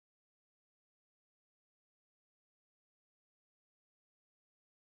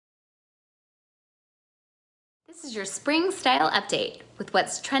This is your spring style update with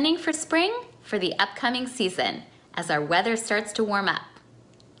what's trending for spring for the upcoming season as our weather starts to warm up.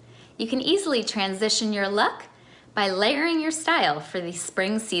 You can easily transition your look by layering your style for the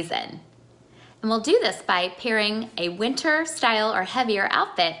spring season. And we'll do this by pairing a winter style or heavier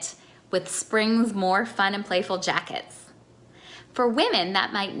outfit with spring's more fun and playful jackets. For women,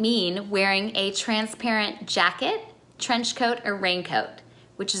 that might mean wearing a transparent jacket, trench coat, or raincoat,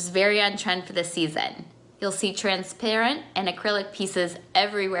 which is very on trend for the season. You'll see transparent and acrylic pieces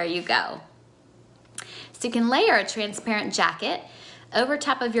everywhere you go. So you can layer a transparent jacket over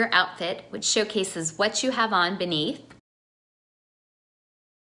top of your outfit, which showcases what you have on beneath.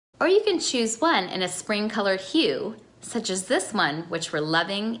 Or you can choose one in a spring colored hue, such as this one, which we're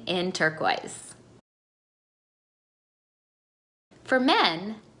loving in turquoise. For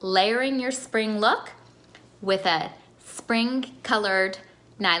men, layering your spring look with a spring colored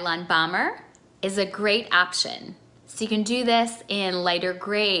nylon bomber is a great option. So you can do this in lighter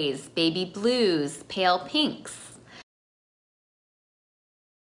grays, baby blues, pale pinks,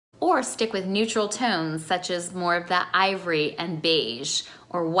 or stick with neutral tones such as more of that ivory and beige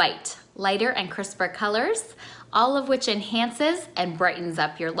or white, lighter and crisper colors, all of which enhances and brightens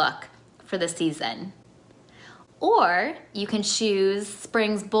up your look for the season. Or you can choose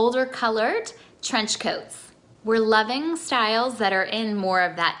spring's bolder colored trench coats. We're loving styles that are in more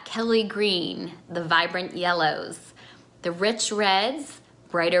of that Kelly green, the vibrant yellows, the rich reds,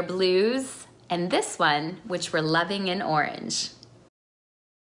 brighter blues, and this one, which we're loving in orange.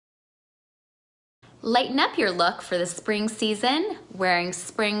 Lighten up your look for the spring season wearing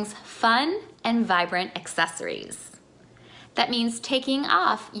spring's fun and vibrant accessories. That means taking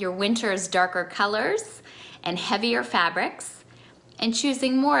off your winter's darker colors and heavier fabrics and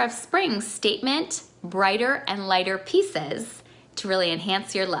choosing more of spring's statement, brighter and lighter pieces to really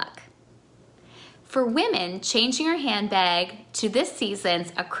enhance your look. For women, changing your handbag to this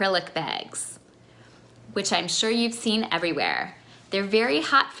season's acrylic bags, which I'm sure you've seen everywhere. They're very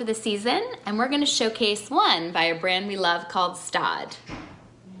hot for the season, and we're going to showcase one by a brand we love called Staud.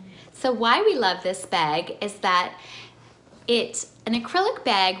 So why we love this bag is that an acrylic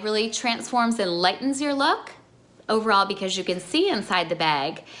bag really transforms and lightens your look overall because you can see inside the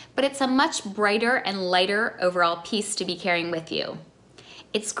bag, but it's a much brighter and lighter overall piece to be carrying with you.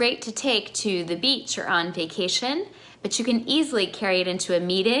 It's great to take to the beach or on vacation, but you can easily carry it into a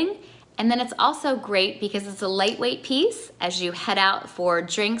meeting. And then it's also great because it's a lightweight piece as you head out for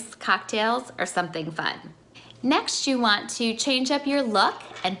drinks, cocktails, or something fun. Next, you want to change up your look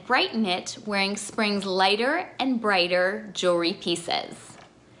and brighten it wearing spring's lighter and brighter jewelry pieces.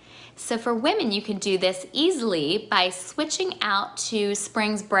 So for women, you can do this easily by switching out to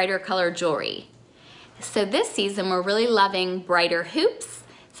spring's brighter color jewelry. So this season, we're really loving brighter hoops,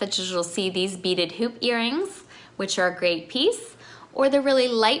 such as you'll see these beaded hoop earrings, which are a great piece, or the really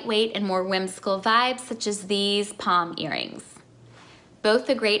lightweight and more whimsical vibes, such as these palm earrings. Both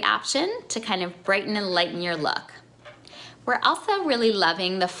a great option to kind of brighten and lighten your look. We're also really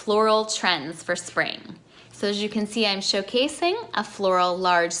loving the floral trends for spring. So as you can see, I'm showcasing a floral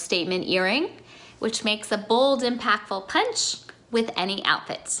large statement earring, which makes a bold, impactful punch with any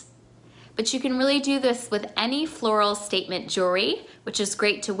outfit. But you can really do this with any floral statement jewelry, which is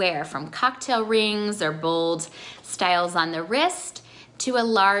great to wear from cocktail rings or bold styles on the wrist to a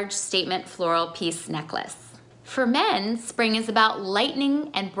large statement floral piece necklace. For men, spring is about lightening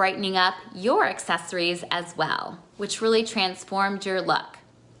and brightening up your accessories as well, which really transformed your look.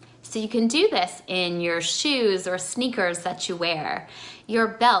 So you can do this in your shoes or sneakers that you wear, your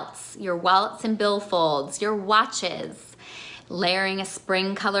belts, your wallets and billfolds, your watches. Layering a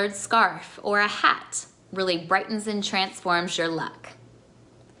spring colored scarf or a hat really brightens and transforms your look.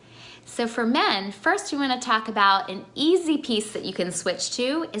 So for men, first we want to talk about an easy piece that you can switch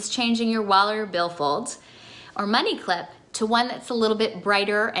to is changing your wallet or billfold or money clip to one that's a little bit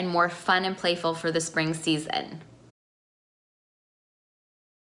brighter and more fun and playful for the spring season.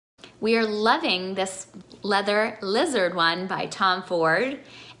 We are loving this leather lizard one by Tom Ford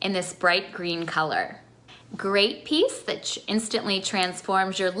in this bright green color. Great piece that instantly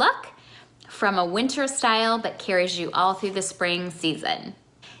transforms your look from a winter style but carries you all through the spring season.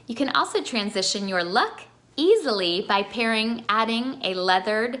 You can also transition your look easily by adding a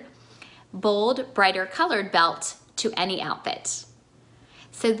leathered, bold, brighter colored belt to any outfit.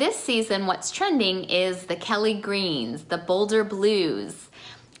 So this season, what's trending is the Kelly greens, the bolder blues,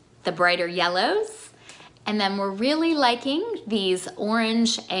 the brighter yellows, and then we're really liking these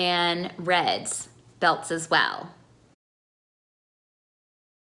orange and reds belts as well.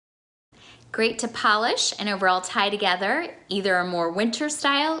 Great to polish and overall tie together, either a more winter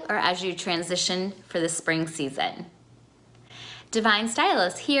style or as you transition for the spring season. Divine Style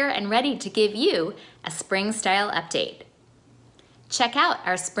is here and ready to give you a spring style update. Check out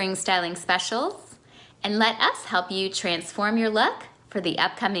our spring styling specials and let us help you transform your look for the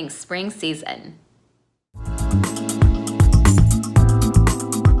upcoming spring season.